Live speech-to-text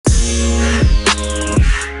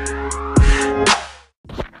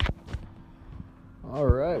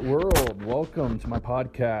welcome to my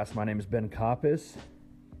podcast. My name is Ben Coppice,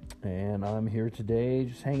 and I'm here today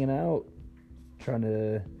just hanging out, trying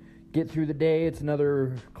to get through the day. It's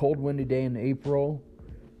another cold, windy day in April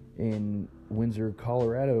in Windsor,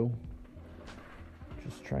 Colorado.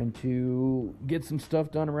 Just trying to get some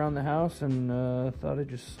stuff done around the house, and thought I'd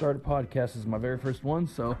just start a podcast. This is my very first one,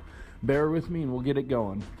 so bear with me and we'll get it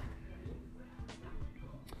going.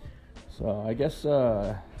 So I guess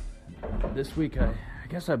this week I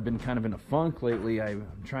guess I've been kind of in a funk lately. I'm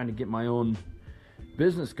trying to get my own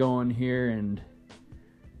business going here, and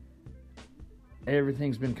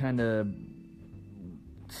everything's been kind of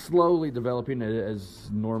slowly developing as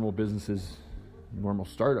normal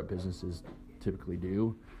startup businesses typically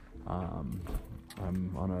do.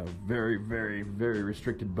 I'm on a very, very, very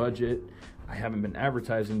restricted budget. I haven't been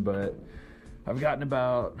advertising, but I've gotten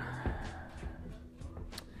about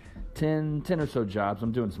 10 or so jobs.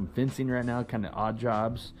 I'm doing some fencing right now, kind of odd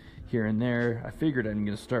jobs here and there. I figured I'm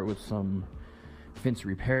going to start with some fence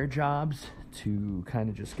repair jobs to kind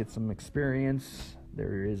of just get some experience.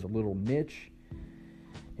 There is a little niche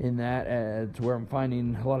in that to where I'm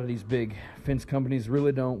finding a lot of these big fence companies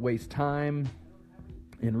really don't waste time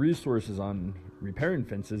and resources on repairing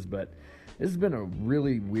fences, but this has been a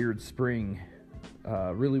really weird spring,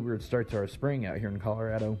 really weird start to our spring out here in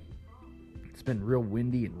Colorado. It's been real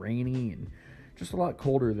windy and rainy and just a lot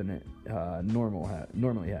colder than it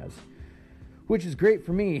normally has, which is great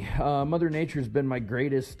for me. Mother Nature's been my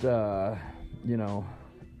greatest, job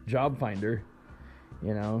finder.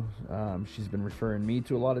 She's been referring me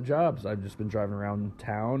to a lot of jobs. I've just been driving around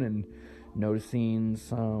town and noticing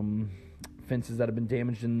some fences that have been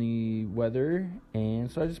damaged in the weather,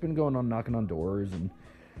 and so I've just been going on knocking on doors and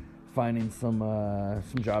finding some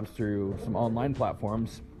jobs through some online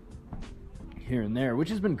platforms here and there, which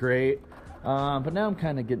has been great. But now I'm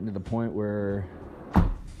kind of getting to the point where,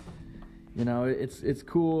 it's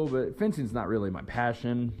cool, but fencing's not really my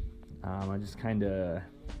passion. I just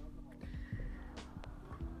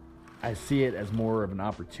I see it as more of an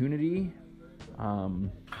opportunity,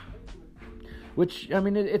 which,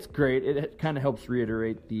 it's great. It kind of helps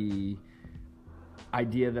reiterate the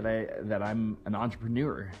idea that I'm an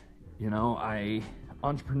entrepreneur.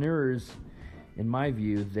 Entrepreneurs, in my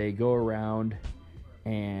view, they go around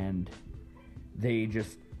and they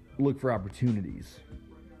just look for opportunities.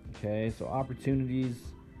 Okay, so opportunities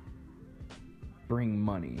bring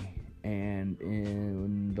money, and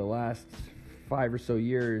in the last 5 or so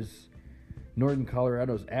years, Northern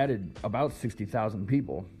Colorado's added about 60,000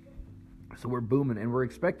 people. So we're booming, and we're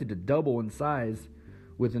expected to double in size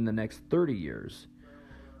within the next 30 years.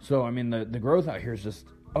 So, the growth out here is just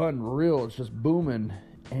unreal. It's just booming,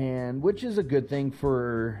 and which is a good thing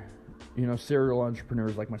for, serial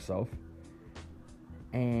entrepreneurs like myself.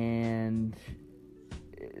 And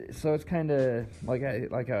so it's kind of like I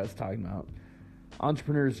was talking about.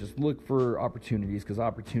 Entrepreneurs just look for opportunities because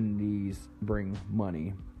opportunities bring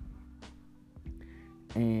money.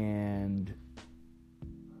 And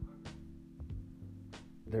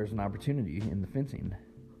there's an opportunity in the fencing,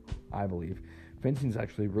 I believe. Fencing is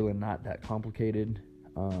actually really not that complicated.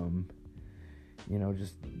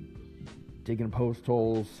 Just digging post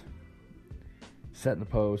holes, setting the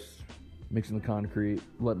posts, mixing the concrete,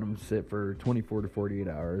 letting them sit for 24 to 48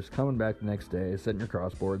 hours, coming back the next day, setting your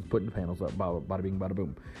crossboards, putting the panels up, bada bing, bada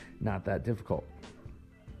boom. Not that difficult.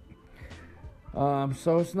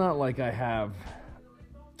 So it's not like I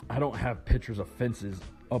don't have pictures of fences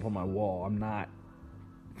up on my wall.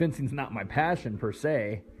 Fencing's not my passion per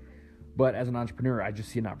se, but as an entrepreneur, I just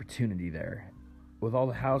see an opportunity there. With all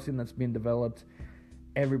the housing that's being developed,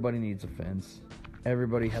 everybody needs a fence.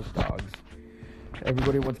 Everybody has dogs.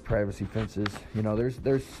 Everybody wants privacy fences.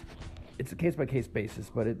 It's a case-by-case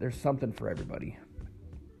basis, but there's something for everybody.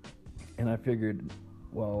 And I figured,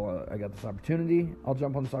 I got this opportunity. I'll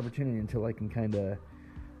jump on this opportunity until I can kind of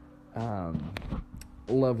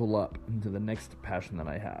level up into the next passion that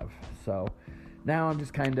I have. So now I'm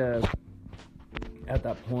just kind of at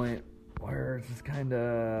that point where it's just kind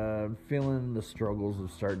of feeling the struggles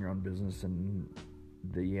of starting your own business and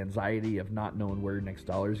the anxiety of not knowing where your next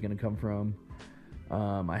dollar is going to come from.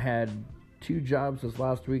 I had 2 jobs this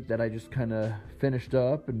last week that I just kind of finished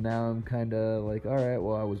up, and now I'm kind of like, all right,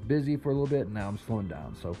 I was busy for a little bit, and now I'm slowing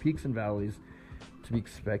down. So peaks and valleys to be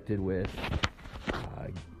expected with,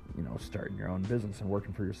 starting your own business and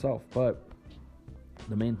working for yourself. But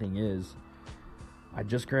the main thing is, I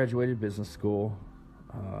just graduated business school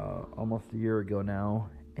almost a year ago now,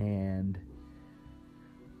 and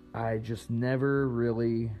I just never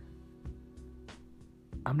really,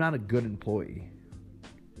 I'm not a good employee.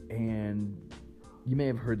 And you may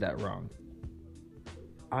have heard that wrong.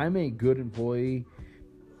 I'm a good employee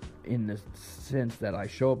in the sense that I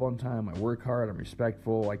show up on time, I work hard, I'm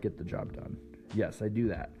respectful, I get the job done. Yes, I do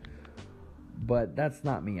that. But that's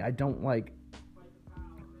not me. I'm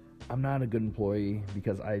not a good employee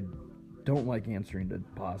because I don't like answering to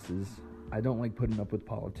bosses. I don't like putting up with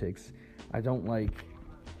politics. I don't like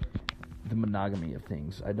the monogamy of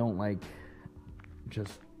things. I don't like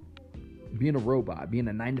just being a robot. Being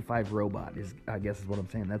a 9-to-5 robot I guess is what I'm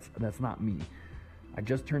saying. That's not me. I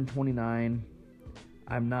just turned 29.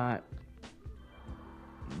 I'm not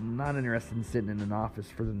interested in sitting in an office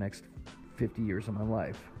for the next 50 years of my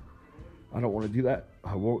life. I don't want to do that.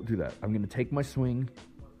 I won't do that. I'm going to take my swing.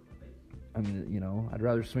 I'm going to, I'd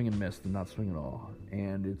rather swing and miss than not swing at all.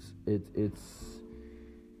 And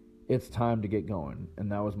it's time to get going. And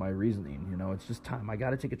that was my reasoning, it's just time. I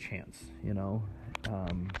got to take a chance,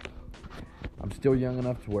 I'm still young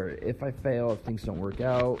enough to where if I fail, if things don't work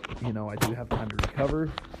out, I do have time to recover.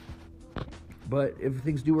 But if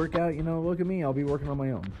things do work out, look at me. I'll be working on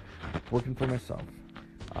my own, working for myself.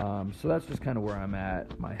 So that's just kind of where I'm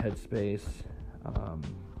at, my headspace.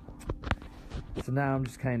 So now I'm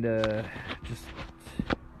just kind of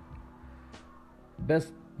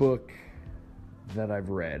best book that I've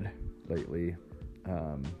read lately.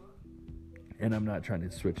 And I'm not trying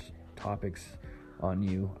to switch topics on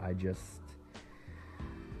you.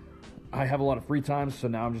 I have a lot of free time, so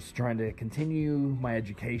now I'm just trying to continue my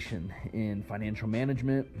education in financial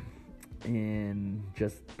management, in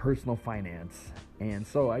just personal finance. And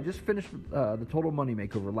so I just finished The Total Money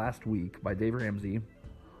Makeover last week by Dave Ramsey.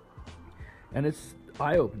 And it's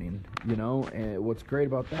eye-opening, and what's great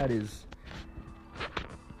about that is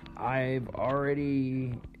I've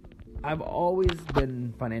always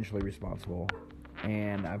been financially responsible,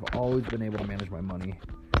 and I've always been able to manage my money.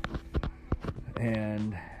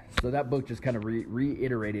 And so that book just kind of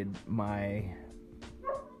reiterated my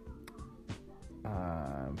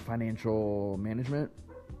financial management,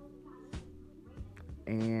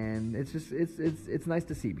 and it's nice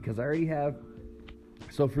to see because I already have.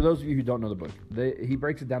 So for those of you who don't know the book, he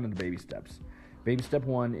breaks it down into baby steps. Baby step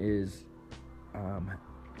 1 is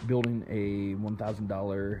building a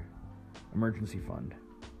 $1,000 emergency fund.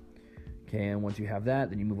 Okay, and once you have that,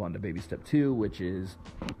 then you move on to baby step 2, which is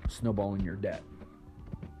snowballing your debt.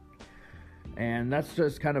 And that's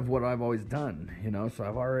just kind of what I've always done, So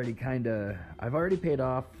I've already paid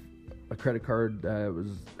off a credit card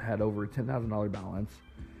that had over a $10,000 balance.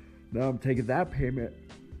 Now I'm taking that payment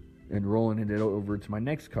and rolling it over to my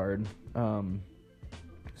next card.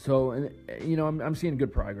 So I'm seeing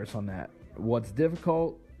good progress on that. What's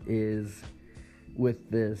difficult is with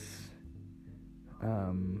this,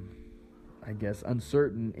 I guess,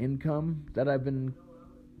 uncertain income that I've been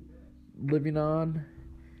living on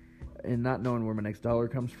and not knowing where my next dollar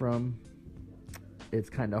comes from. It's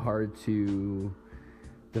kind of hard to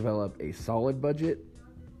develop a solid budget.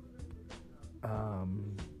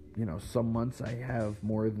 Some months I have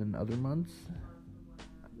more than other months.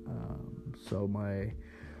 So my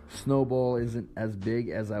snowball isn't as big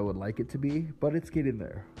as I would like it to be, but it's getting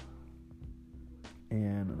there.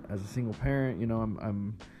 And as a single parent,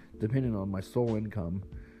 I'm dependent on my sole income.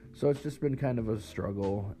 So it's just been kind of a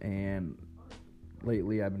struggle, and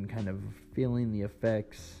lately I've been kind of feeling the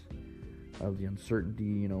effects of the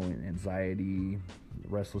uncertainty, and anxiety,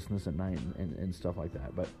 restlessness at night, and stuff like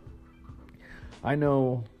that. But I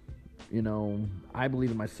know, I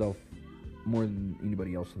believe in myself more than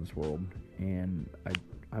anybody else in this world, and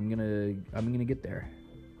I'm gonna get there.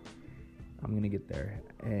 I'm gonna get there,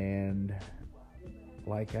 and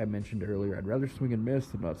like I mentioned earlier, I'd rather swing and miss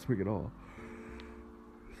than not swing at all.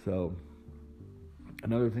 So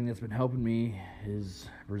another thing that's been helping me is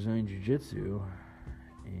Brazilian Jiu-Jitsu,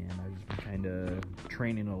 and I've just been kind of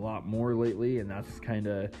training a lot more lately, and that's kind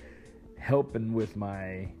of helping with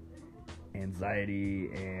my anxiety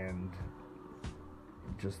and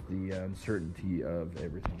just the uncertainty of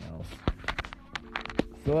everything else.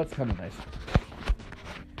 So that's kind of nice.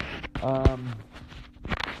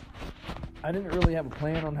 I didn't really have a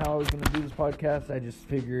plan on how I was going to do this podcast. I just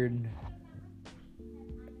figured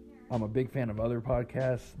I'm a big fan of other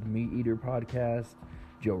podcasts, the Meat Eater podcast,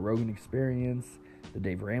 Joe Rogan Experience, the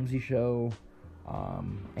Dave Ramsey Show,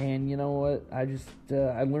 and you know what?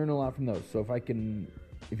 I learn a lot from those. So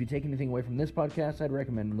if you take anything away from this podcast, I'd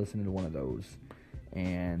recommend listening to one of those.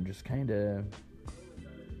 And just kind of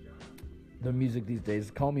the music these days.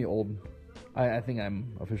 Call me old. I think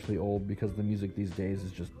I'm officially old because the music these days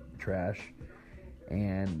is just trash.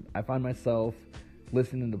 And I find myself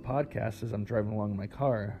listening to podcasts as I'm driving along in my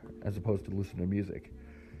car as opposed to listening to music.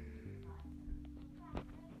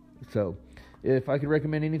 So if I could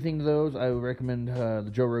recommend anything to those, I would recommend the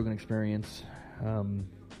Joe Rogan Experience.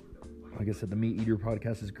 Like I said, the Meat Eater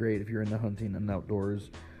podcast is great if you're into hunting and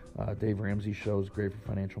outdoors. Dave Ramsey show is great for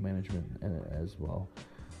financial management as well.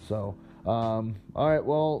 So, all right,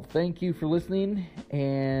 well, thank you for listening,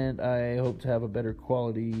 and I hope to have a better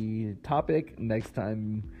quality topic next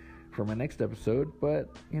time for my next episode,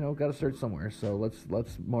 but, got to start somewhere. So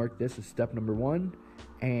let's mark this as step number 1,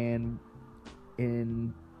 and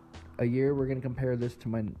in a year, we're going to compare this to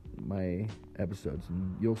my episodes,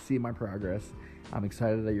 and you'll see my progress. I'm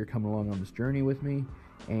excited that you're coming along on this journey with me,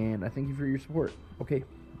 and I thank you for your support. Okay,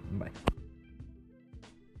 bye.